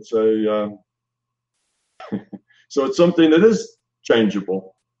 So it's something that is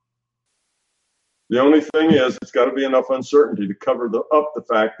changeable. The only thing is, it's got to be enough uncertainty to cover up the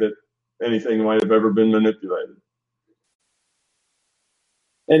fact that anything might have ever been manipulated.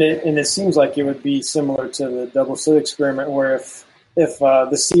 And it seems like it would be similar to the double slit experiment, where if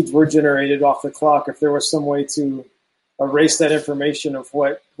the seeds were generated off the clock, if there was some way to erase that information of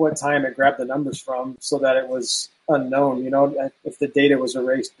what time it grabbed the numbers from, so that it was unknown, if the data was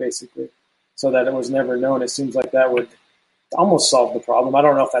erased, basically, so that it was never known, it seems like that would almost solve the problem. I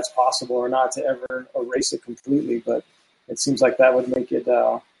don't know if that's possible or not to ever erase it completely, but it seems like that would make it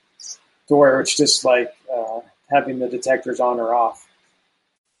to where it's just like having the detectors on or off.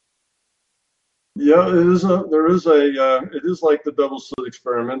 Yeah, it is like the double slit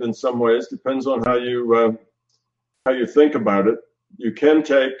experiment in some ways. Depends on how you think about it. You can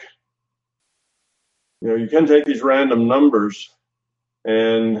take these random numbers,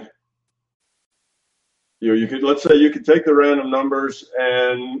 and let's say you could take the random numbers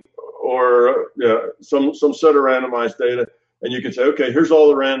or some set of randomized data, and you can say, okay, here's all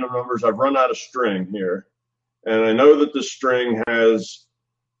the random numbers. I've run out of string here, and I know that this string has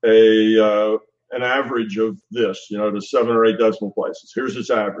an average of this, to 7 or 8 decimal places. Here's its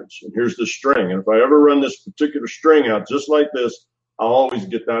average, and here's the string. And if I ever run this particular string out just like this, I'll always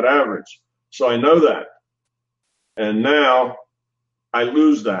get that average. So I know that. And now I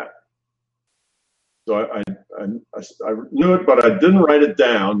lose that. So I knew it, but I didn't write it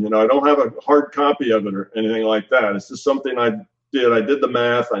down. I don't have a hard copy of it or anything like that. It's just something I did. I did the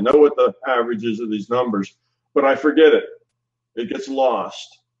math. I know what the average is of these numbers, but I forget it. It gets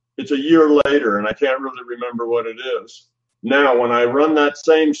lost. It's a year later, and I can't really remember what it is. Now, when I run that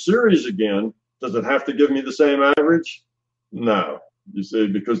same series again, does it have to give me the same average? No, you see,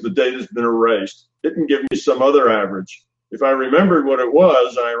 because the data's been erased. It can give me some other average. If I remembered what it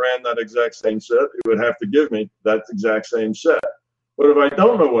was and I ran that exact same set, it would have to give me that exact same set. But if I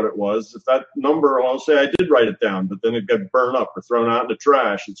don't know what it was, if that number, I'll say I did write it down, but then it got burned up or thrown out in the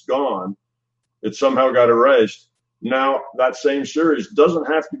trash, it's gone. It somehow got erased. Now, that same series doesn't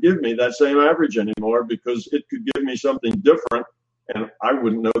have to give me that same average anymore, because it could give me something different, and I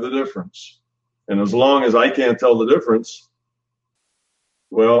wouldn't know the difference. And as long as I can't tell the difference,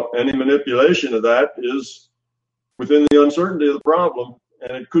 well, any manipulation of that is within the uncertainty of the problem,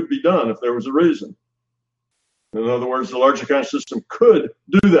 and it could be done if there was a reason. In other words, the larger conscious system could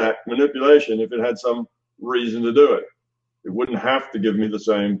do that manipulation if it had some reason to do it. It wouldn't have to give me the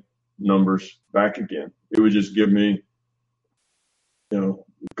same numbers back again. It would just give me, it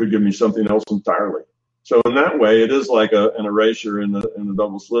could give me something else entirely. So in that way, it is like an erasure in the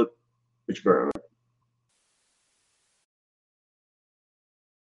double slit experiment.